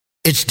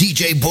It's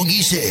DJ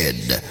Boogie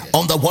Sid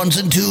on the ones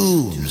and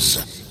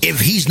twos. If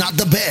he's not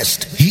the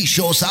best, he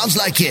sure sounds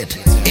like it.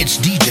 It's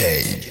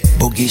DJ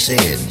Boogie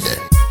Sid.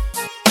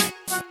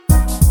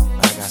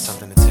 I got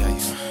something to tell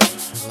you.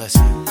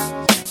 Listen.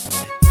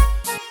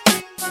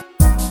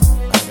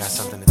 I got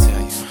something to tell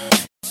you.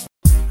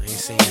 I ain't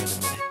seen you in a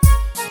minute.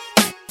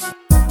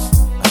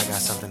 I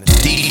got something to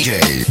tell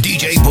you.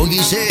 DJ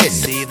Boogie Sid.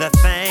 See, the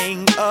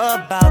thing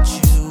about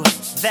you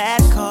that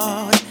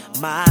caught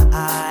my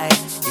eye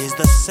is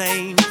the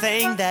same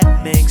thing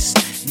that makes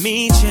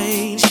me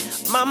change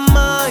my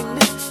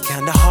mind.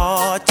 Kinda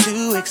hard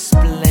to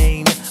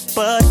explain,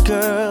 but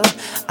girl,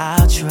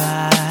 I'll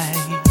try.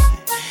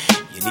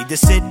 You need to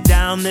sit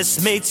down,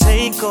 this may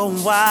take a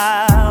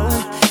while.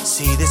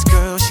 See, this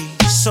girl, she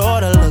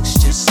sorta looks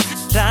just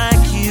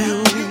like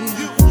you.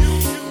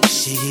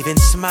 She even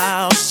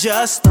smiles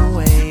just the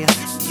way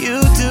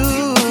you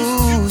do.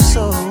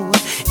 So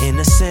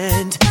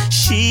innocent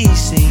she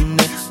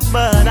seemed,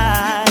 but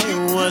I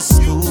was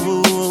fooled.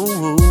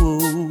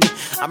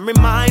 I'm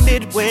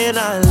reminded when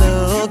I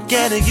look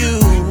at you,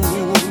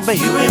 but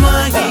you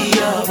remind me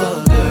of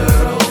a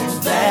girl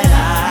that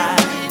I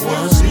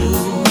once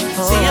knew.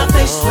 See your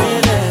face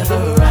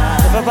whenever I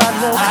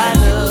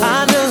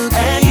look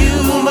at you.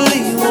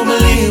 Won't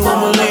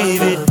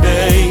believe it,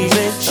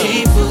 baby.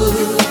 She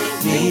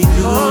put me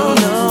through. Oh,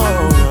 no.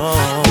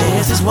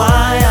 This is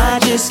why I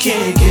just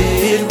can't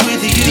get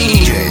with you.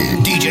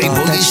 DJ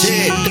Boogie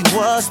Sid. She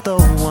was the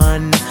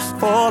one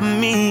for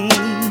me,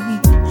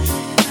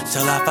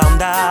 till I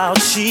found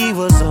out she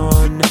was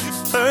on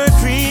her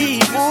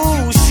creep.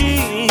 Ooh,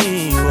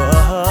 she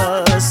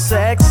was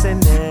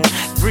sexing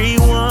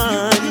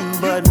everyone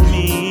but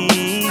me.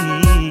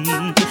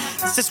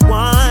 This is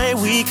why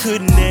we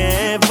could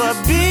never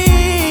be.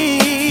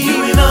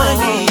 You remind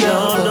me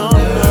of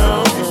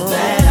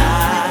that I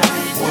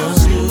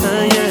once knew.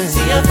 Yeah.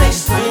 See your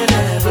face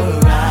whenever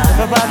I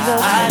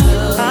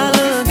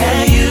look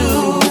at you.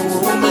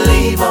 Won't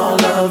believe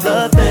all of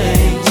the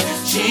things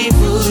she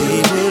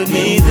put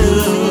me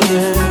through.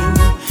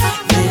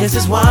 Yeah. This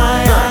is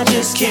why I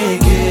just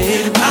can't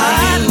get with you.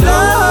 I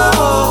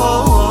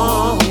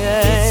know,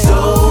 yeah. It's so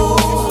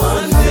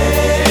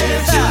unfair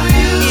to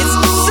you. It's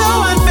so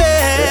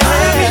unfair. I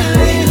can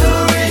leave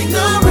her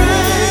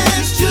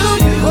ignorance to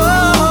you.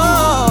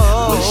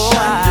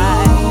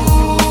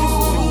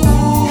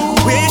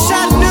 Wish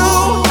I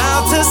knew how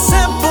to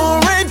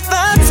separate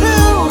the two.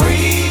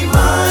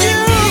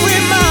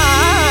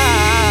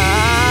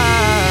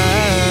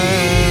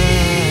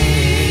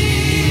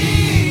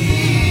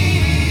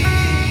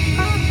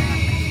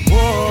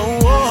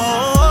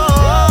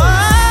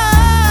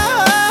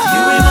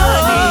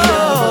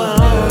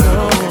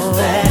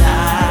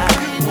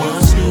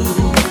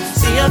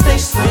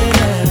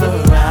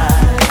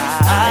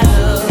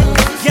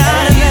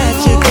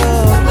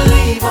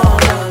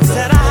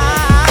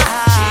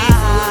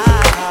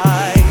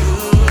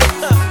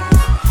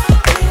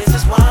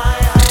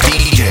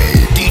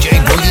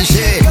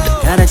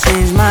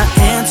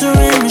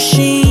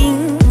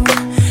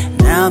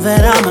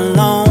 That I'm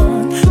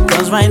alone,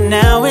 'cause right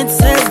now it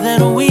says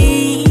that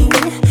we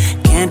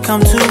can't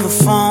come to the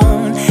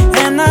phone.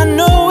 And I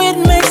know it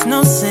makes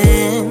no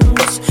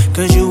sense,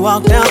 'cause you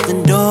walked out the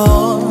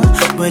door,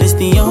 but it's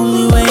the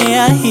only way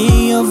I hear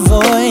your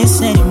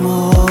voice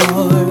anymore.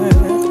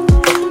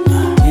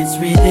 It's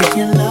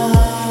ridiculous.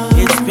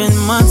 It's been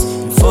months,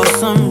 and for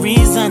some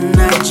reason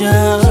I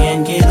just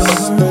can't get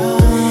over.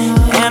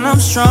 And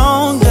I'm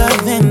stronger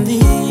than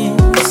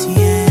this,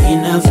 yeah.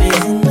 Enough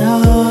is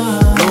enough.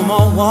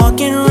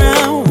 Walking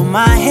around with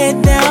my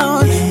head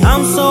down,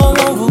 I'm so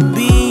over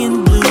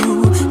being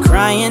blue,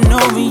 crying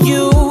over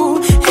you.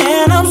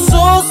 And I'm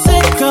so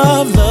sick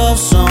of love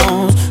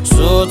songs,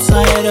 so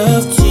tired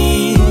of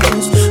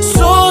tears,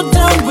 so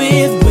done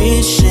with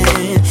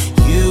wishing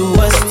you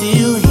were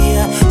still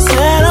here.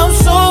 Said I'm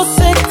so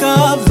sick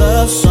of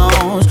love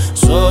songs,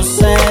 so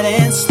sad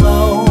and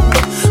slow.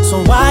 So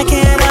why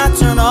can't I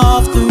turn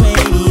off the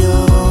radio?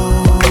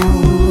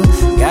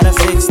 Gotta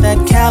fix that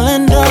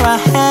calendar I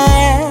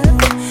have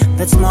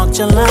that's marked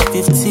July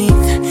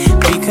 15th,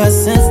 because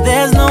since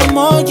there's no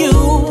more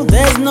you,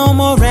 there's no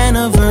more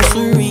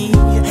anniversary.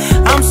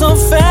 I'm so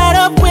fed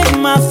up with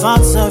my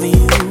thoughts of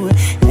you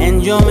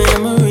and your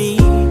memory,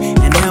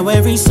 and how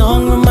every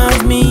song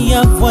reminds me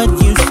of what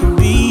used to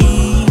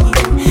be.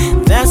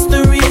 That's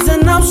the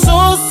reason I'm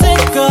so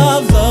sick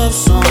of love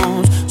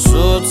songs,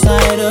 so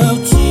tired of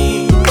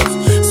tears,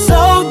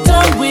 so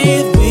done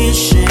with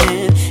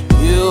wishing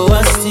you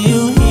were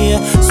still here.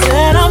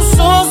 Said I'm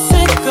so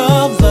sick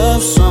of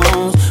love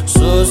songs,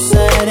 so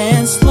sad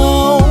and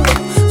slow.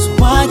 So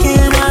why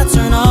can't I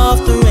turn off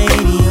the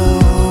radio?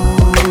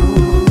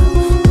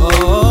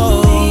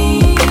 Oh,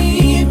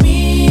 leave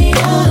me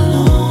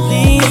alone.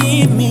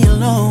 Leave me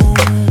alone.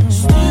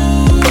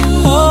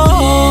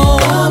 Oh,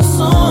 love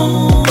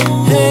song.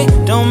 Hey,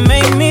 don't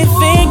make me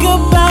think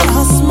about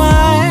her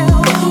smile,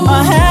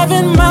 or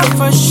having my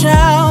first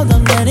child.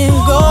 I'm letting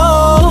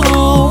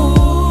go.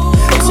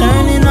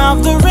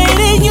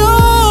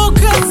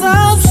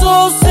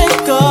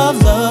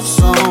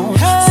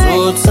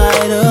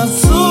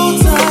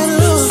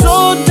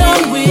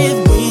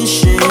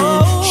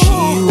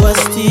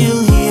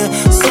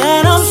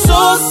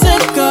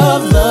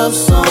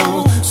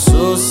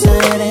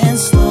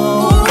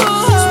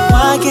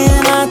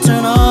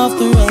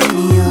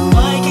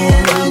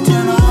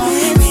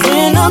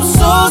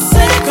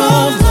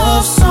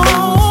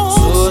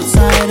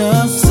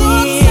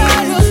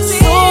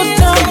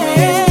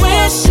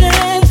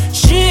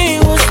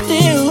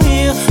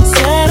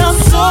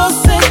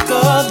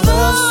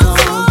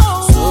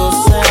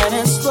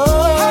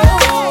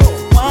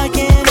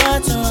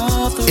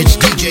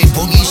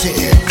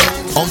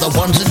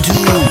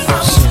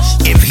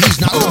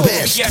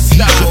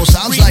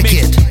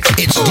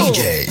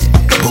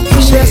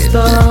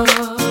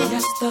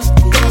 Fiesta,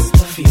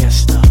 fiesta,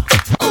 fiesta.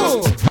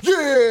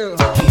 Yeah.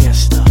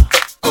 Fiesta.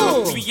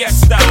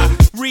 Fiesta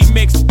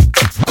remix.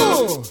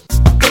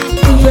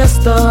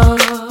 Fiesta,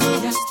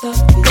 fiesta,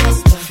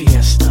 fiesta,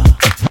 fiesta.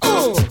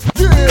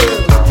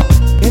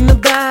 Yeah. In the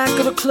back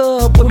of the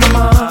club with my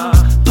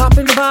mom,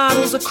 popping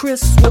bottles of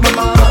Chris with my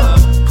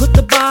mom. Put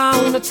the bar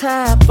on the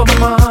tab for my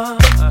mom,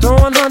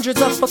 throwing hundreds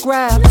up for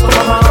grabs for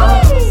my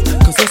mom.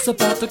 Cause it's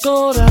about to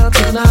go down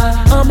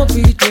tonight. I'ma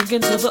be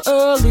drinking till the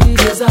early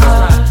as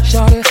I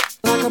shout it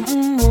like I'm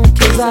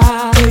cause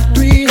I take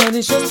 3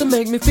 honeys just to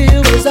make me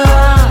feel as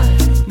I.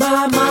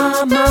 My,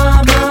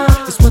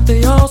 it's what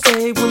they all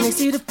say when they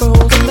see the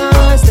frozen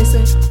eyes. They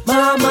say,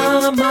 my.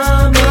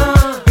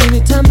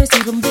 Anytime they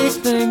see them big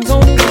things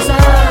on the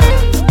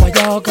side. Why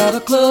y'all got a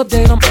club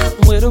date? I'm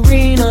with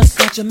Arena.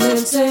 Such a man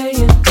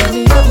saying, have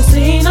you ever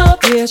seen her?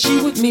 Yeah,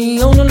 she with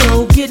me on the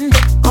low, getting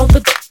off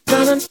the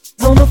gun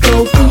on the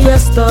floor.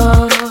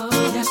 Fiesta,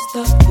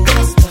 fiesta,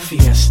 fiesta,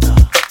 fiesta,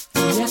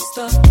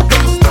 fiesta,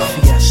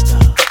 fiesta,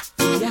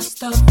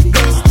 fiesta, fiesta,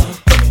 fiesta,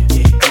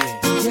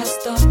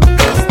 fiesta,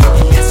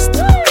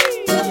 fiesta,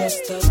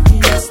 fiesta,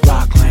 fiesta,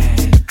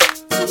 Rockland,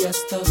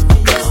 fiesta,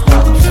 fiesta,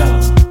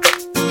 Rockefeller,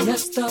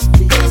 fiesta,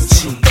 fiesta,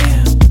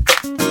 GM,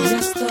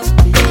 fiesta,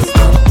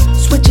 fiesta.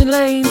 Switching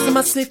lanes in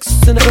my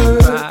 6 in the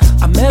bird.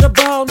 I met a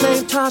ball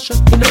named Tasha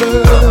in the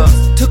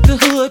bird. Took the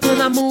hood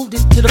and I moved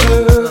it to the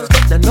bird.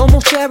 Now no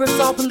more sheriffs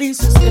or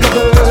polices in the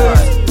bird.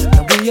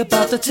 Now we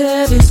about to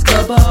tear this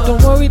club up.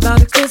 Don't worry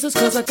about expenses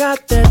cause I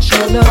got that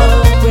show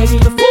up. Ready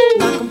to move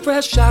like I'm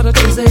fresh out of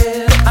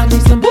Brazil. I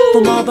need some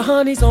from all the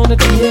honeys on the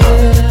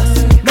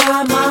DL.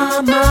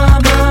 My.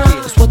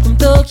 That's what them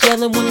thugs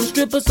yelling when the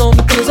strippers on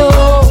the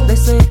pizzle. They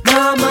say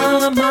my.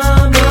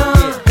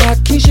 Got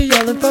Keisha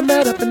yelling from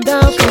that up and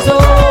down she's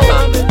old.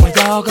 Why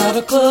y'all got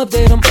a club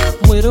date? I'm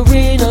with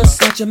Arena.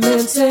 Such a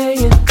man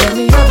saying, have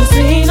you ever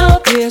seen her?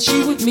 Yeah,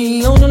 she with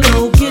me on the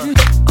low, getting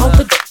off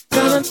the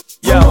gun.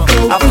 Yo,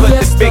 I put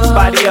this big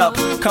body up,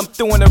 come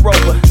through in a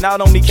Rover.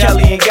 Not only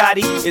Kelly and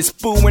Gotti, it's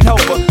Boo and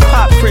Hova.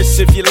 Pop Chris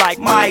if you like,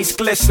 my eyes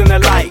glisten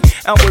alike.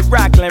 I'm with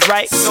Rockland,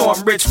 right? So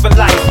I'm rich for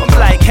life. I'm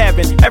like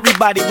heaven,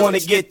 everybody wanna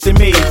get to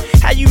me.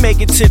 How you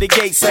make it to the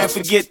gates and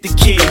forget the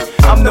key?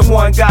 I'm the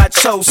one God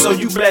chose, so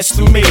you blessed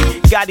through me.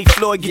 Gotti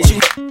Floyd, get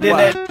you in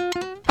that.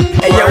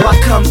 Hey yo, I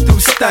come through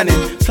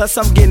stunning. Plus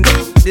I'm getting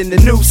in the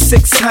new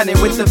 600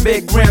 with the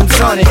big rims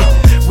on it.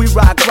 We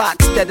rock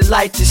rocks that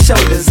light your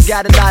shoulders.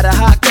 Got a lot of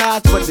hot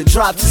cars, but the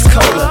drops is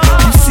colder.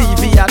 You see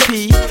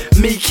VIP,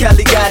 me,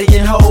 Kelly, Gotti,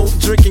 and Ho,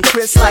 drinking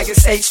Chris like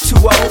it's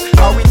H2O.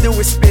 All we do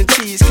is spin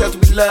cheese cause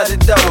we love the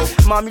dough.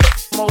 Mommy,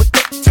 more,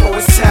 so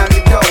it's time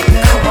to go.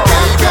 Come on.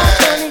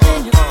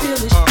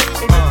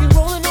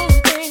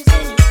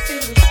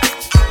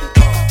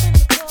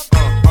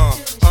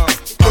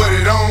 Put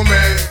it on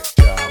me.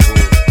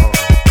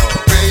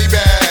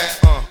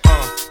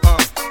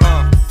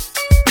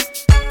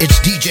 It's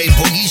DJ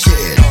Boogie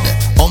Sid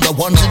on the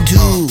ones and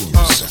twos.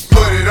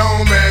 Put it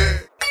on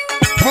me.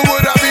 Where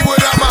would I be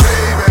without my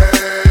baby?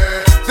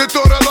 The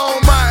thought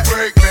alone might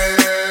break me,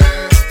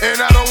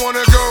 and I don't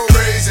wanna go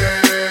crazy,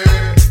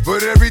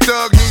 but every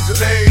thug needs a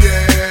lady.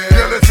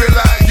 Girl, it feel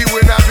like you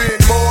and I've been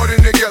more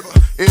than together,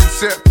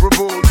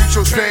 inseparable. You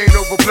chose pain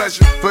over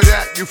pleasure, for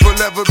that you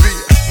forever be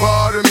a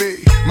part of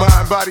me.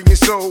 Mind, body, and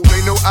soul,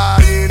 ain't no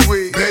I in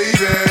we.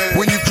 Baby,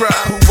 when you cry,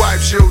 who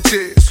wipes your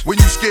tears? When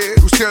you scared,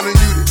 who's telling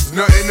you there's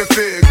nothing to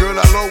fear? Girl,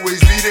 I'll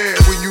always be there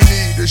when you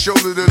need a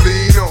shoulder to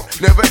lean on.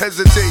 Never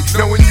hesitate,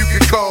 knowing you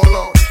can call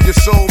on your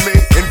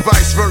soulmate and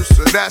vice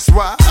versa. That's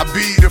why I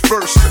be the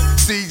first to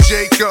see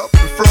Jacob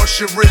and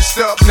frost your wrist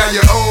up. Now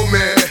you're old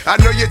man, I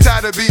know you're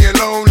tired of being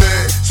lonely,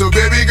 so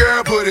baby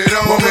girl, put it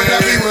on. What would I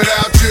be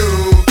without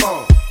you?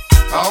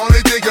 I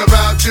only think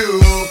about you.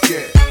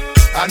 Yeah,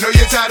 I know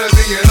you're tired of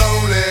being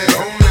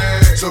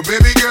lonely, so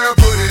baby girl,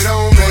 put it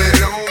on me.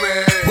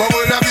 What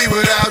would I be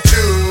without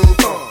you?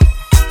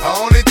 I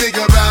only think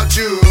about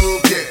you.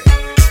 Yeah,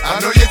 I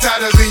know you're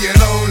tired of being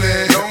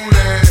lonely,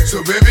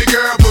 so baby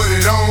girl, put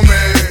it on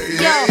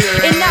me.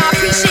 Yeah. And I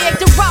appreciate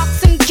the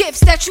rocks and gifts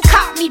that you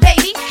caught me,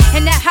 baby.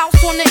 And that house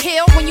on the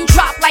hill when you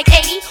drop like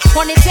 80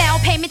 on a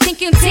down payment,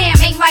 thinking damn,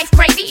 ain't life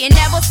gravy. And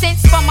ever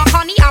since for my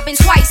honey, I've been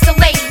twice the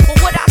lady.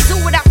 But what I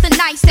do without the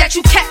nights that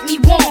you kept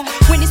me warm?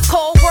 When this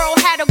cold world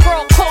had a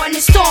girl caught in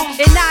the storm.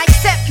 And I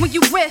accept when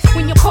you with,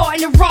 when you're caught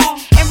in the wrong.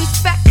 And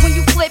respect when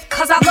you flip,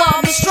 cause I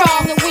love is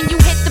strong. And when you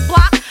hit the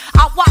block,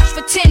 I watch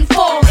for 10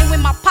 fall. And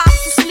when my pops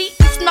was asleep,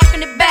 you snuck in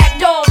the back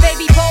door.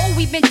 Baby boy,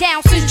 we've been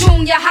down since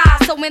junior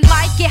high. So when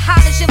life get hot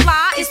as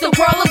July, it's the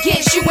world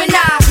against you and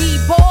I. We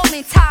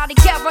ballin', tied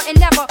together and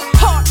never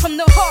heart from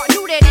the heart.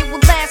 Knew that it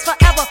would last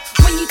forever.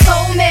 When you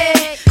told me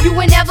you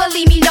would never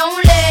leave me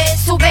lonely,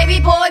 so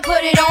baby boy,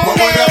 put it on me. What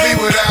would I be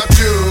without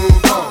you?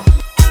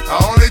 I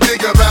only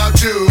think about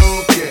you.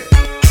 Yeah,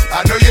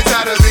 I know you're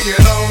tired of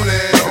being lonely,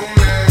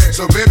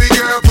 so baby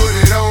girl, put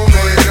it on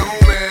me.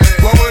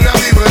 What would I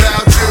be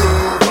without you?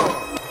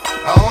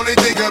 I only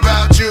think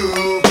about you.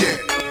 Yeah,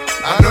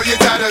 I know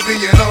you're tired of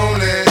being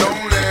lonely,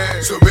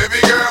 so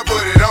baby girl,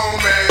 put it on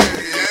me.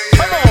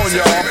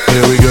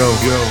 Here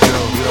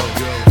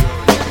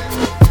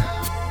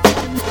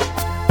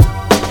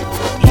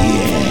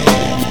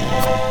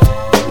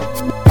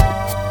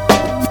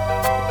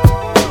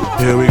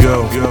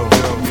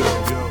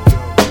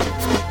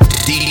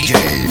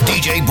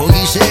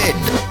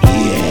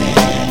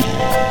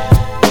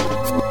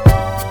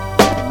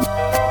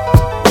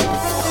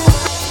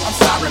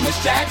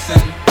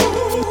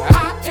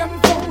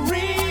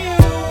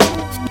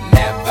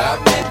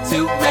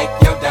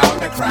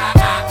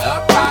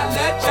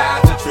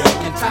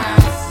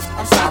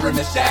sorry,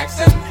 Miss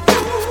Jackson.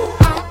 Ooh,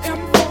 I am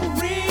for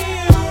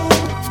real.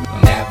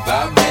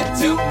 Never meant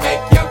to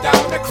make your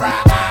daughter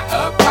cry.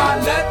 I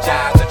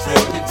apologize a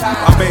trillion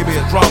times. My baby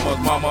is drama,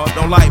 mama,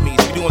 don't like me.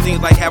 She doing things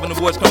like having the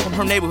boys come from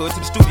her neighborhood to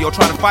the studio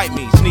trying to fight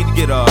me. She need to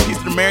get a piece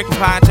of American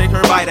pie and take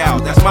her bite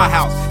out. That's my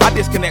house. I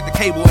disconnect the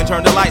cable and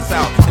turn the lights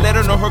out and let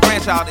her know her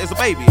grandchild is a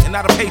baby and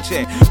not a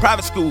paycheck.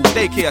 Private school,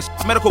 daycare,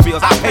 medical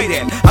bills, I pay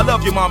that. I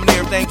love your mom and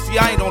everything. See,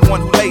 I ain't the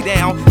one who lay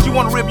down. She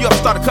wanna rip you up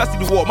and start a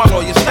custody war. My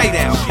lawyer, stay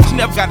down. She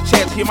never got a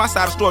chance to hear my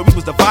side of the story. We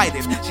was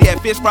divided. She had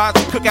fish fries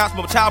and cookouts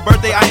for my child's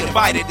birthday. I ain't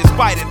invited.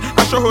 Despite it,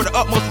 I show her the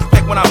utmost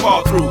respect when I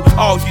fall through.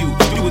 All you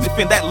do is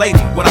defend that lady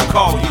when I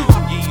call you.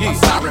 I'm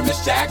sorry,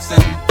 Miss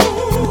Jackson.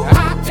 Ooh,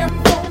 I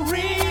am for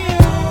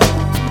real.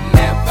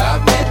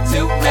 Never meant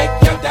to make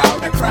your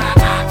daughter cry.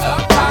 I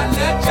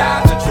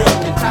apologize a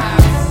trillion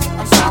times.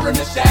 I'm sorry,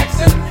 Miss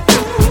Jackson.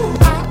 Ooh,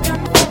 I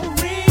am for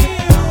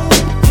real.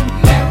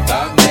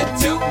 Never meant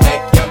to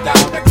make your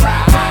daughter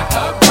cry. I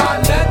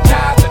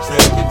apologize a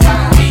trillion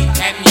times. Me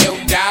and your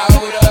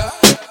daughter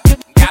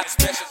got a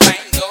special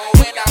thing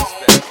going on.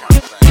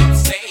 You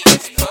say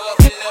it's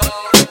puppy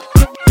love.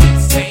 You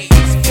say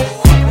it's for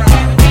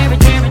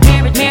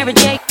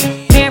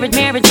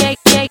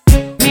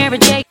Mary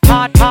J,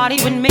 party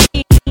with me.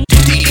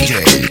 DJ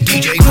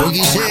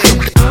Boogie Sid.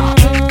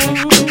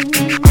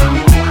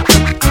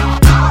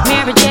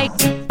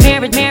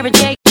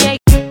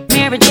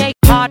 Mary J,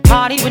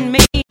 party with me.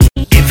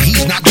 If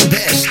he's not the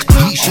best,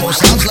 he sure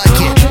sounds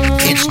like it.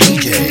 It's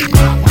DJ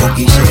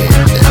Boogie Sid.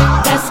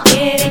 Let's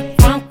get it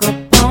crunk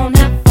up on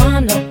that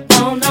fun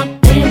up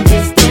in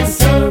this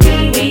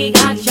dancery. We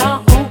got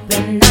y'all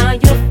open, now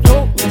you're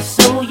floating,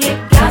 so you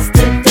got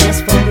to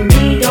dance for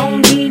me.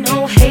 Don't need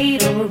no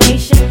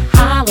hateration,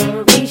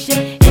 holleration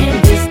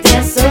in this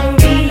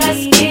dancery.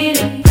 Let's get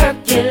it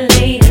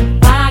percolating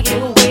while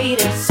you're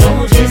waiting, so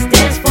just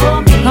dance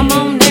for me. Come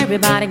on,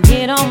 everybody,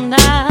 get on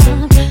up,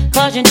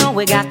 'cause you know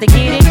we got to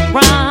get it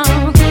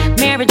wrong.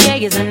 Mary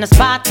J is in the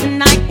spot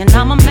tonight, and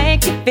I'ma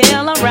make you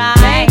feel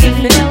alright.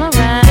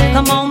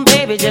 Come on,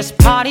 baby, just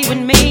party with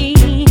me.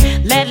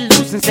 Let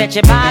loose and set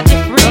your body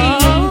free.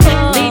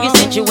 Leave your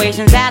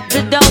situations at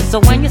the door, so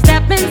when you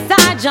step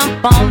inside,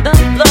 jump on the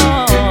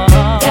floor.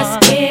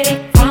 Let's get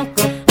it crunk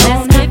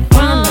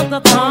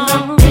up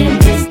on in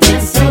this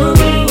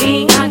dancery.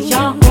 We got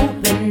y'all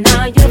open,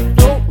 now you're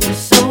floating,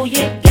 so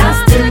you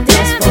got to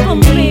dance for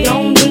me.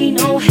 Don't need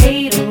no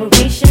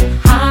hateration,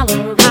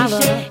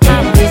 holleration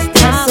in this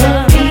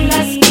dancery.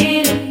 Let's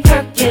get it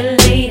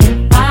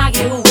percolating while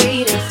you're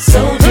waiting, so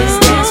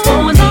just dance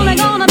for me. It's only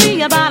gonna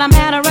be about a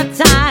matter of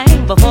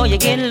time before you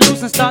get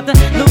loose and start to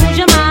lose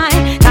your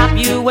mind. Cop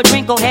you a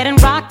drink, go ahead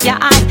and rock your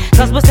eyes,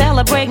 'cause we're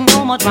celebrating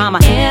no more drama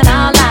in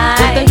our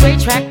lives. With a great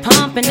track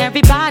pumping,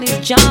 everybody's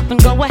jumping.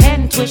 Go ahead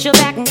and twist your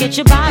back and get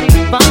your body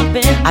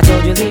bumping. I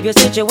told you leave your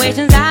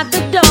situations at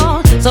the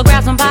door, so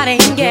grab somebody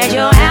and get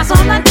your ass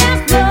on the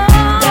dance floor.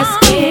 Let's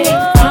get it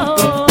crunk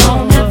up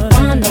on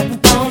that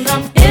fun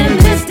up in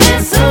this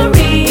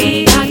dancery.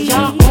 We got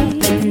y'all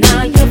open,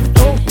 now you're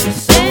floating,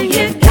 so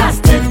you got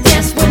to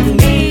dance with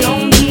me.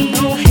 Don't need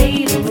no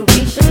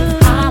hateration,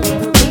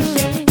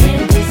 holleration in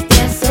this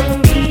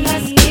dancery.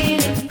 Let's get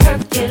it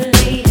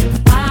percolating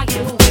while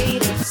you're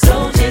waiting, so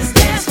just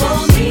dance for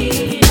me.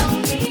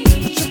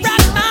 You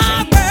rock my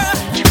world,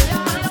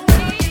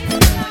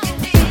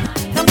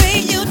 the way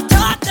you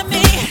talk to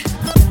me.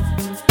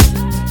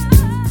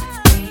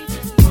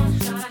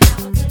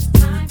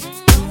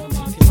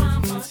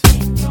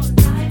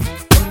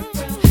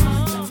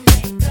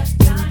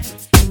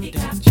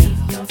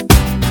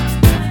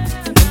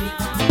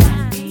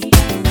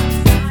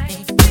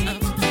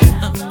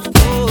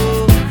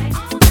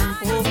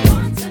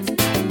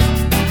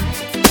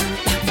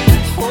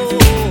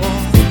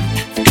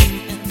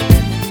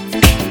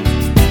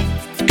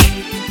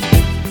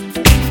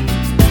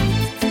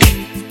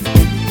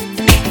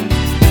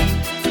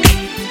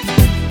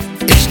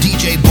 It's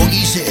DJ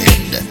Boogie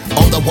Sid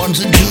on the ones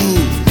and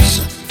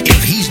twos.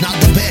 If he's not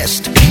the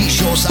best, he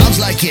sure sounds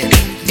like it.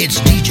 It's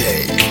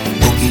DJ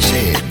Boogie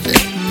Sid.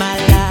 My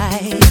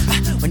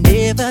life will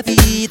never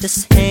be the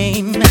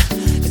same,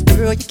 'cause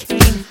girl, you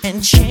came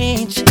and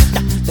changed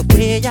the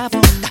way I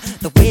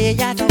want, the way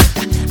I don't.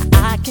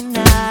 I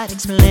cannot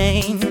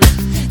explain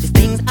the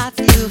things I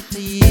feel for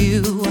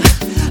you,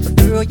 but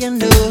girl, you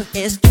know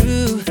it's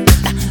true.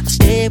 I'll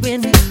stay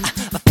with you,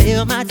 I'll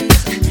feel my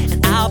dreams,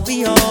 and I'll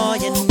be all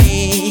you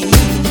need.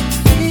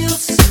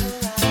 Feels so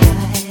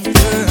right,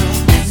 girl.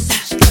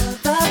 The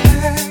bird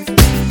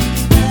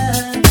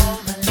all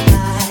my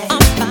life.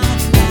 All my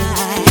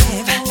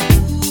life.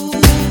 Ooh,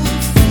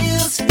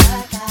 feels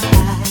like I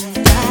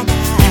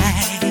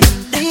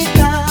need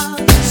love.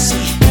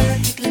 See,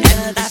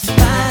 and I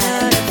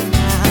find it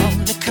now.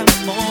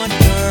 Come on,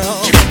 girl.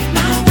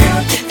 My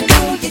world, you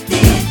know you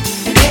did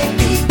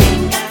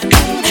everything I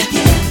wanna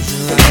give.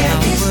 There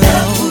is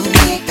love who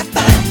think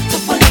about the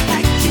one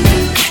like you.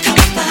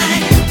 Come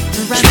find.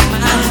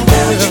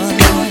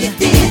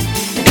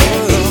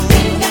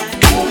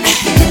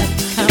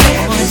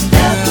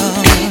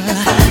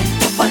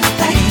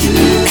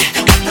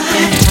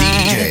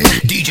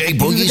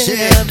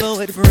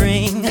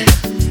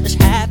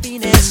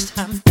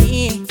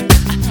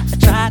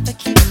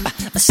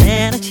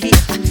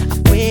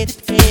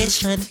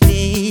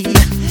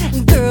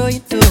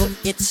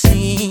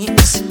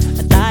 dreams.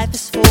 Life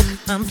is so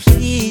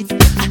complete.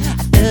 I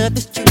love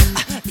this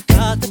truth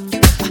because of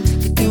you.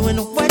 You're doing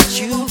what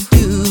you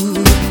do.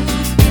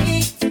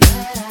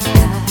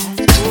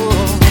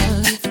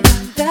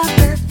 The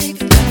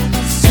perfect love,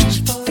 search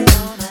for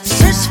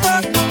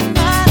all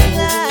my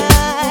life.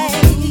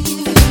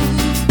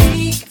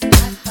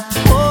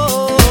 Oh,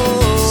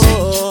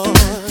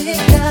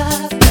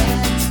 love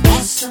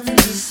that's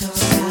awesomely so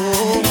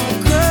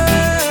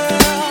girl,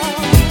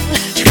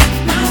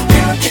 my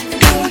world, you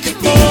know you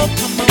did.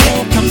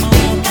 Come on,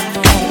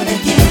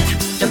 yeah.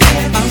 The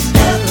very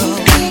stuff you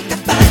think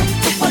about,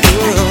 what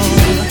you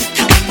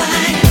come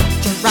find.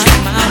 You rock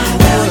my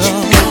world, you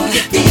know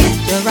you did.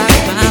 You rock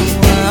my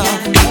world.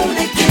 I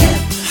wanna give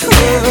the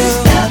very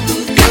stuff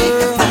you think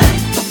about,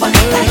 what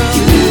like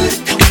you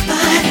come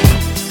find.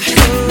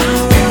 My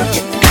world,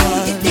 you know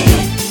you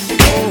did.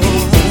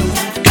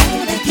 I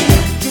wanna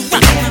give the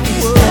very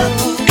stuff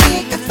you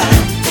think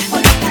about,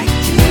 what like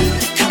you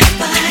come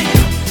find.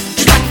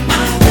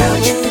 My world,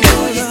 you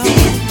know you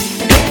did.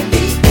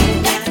 Everything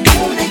I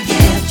wanna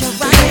give, you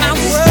rock my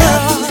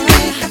world.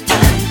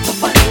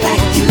 What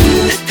like you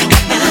come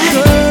find.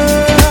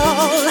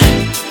 Girl,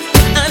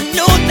 I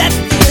know that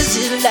this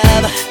is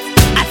love.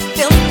 I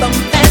feel from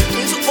that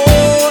is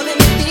all in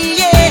the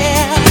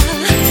air.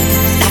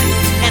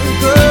 And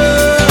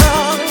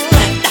girl,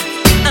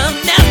 I'll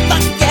never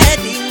get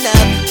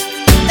enough.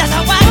 That's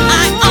why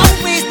I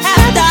always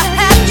have to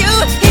have you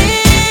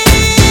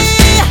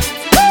here.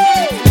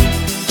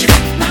 You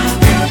rock my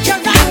world, you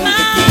rock my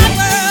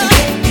world.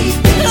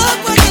 Look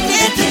what you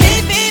did to me,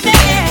 baby.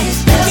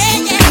 Yeah,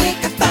 yeah.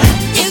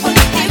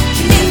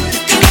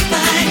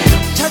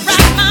 You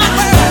rock my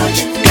world,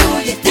 you know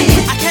you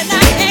did. I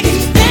cannot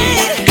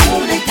explain,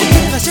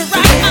 'cause you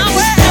rock my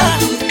world.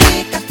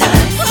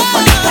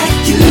 What like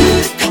you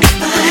come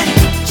find.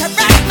 You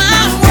rock my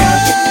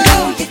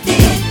world, you know you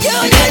did. You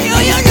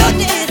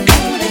did.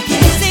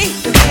 See,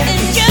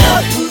 and you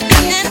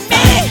and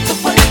me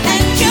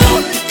and you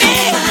me.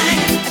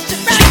 You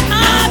rock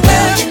my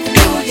world, you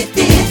know you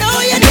did. Know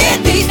you did,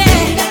 baby.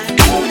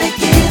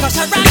 'Cause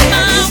you rock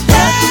my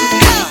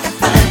world.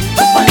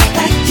 What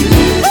like you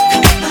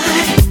come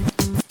find.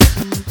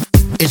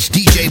 It's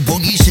DJ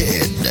Boogie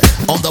Sid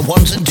on the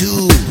ones and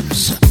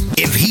twos.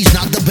 If he's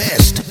not the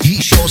best,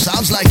 he sure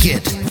sounds like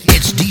it.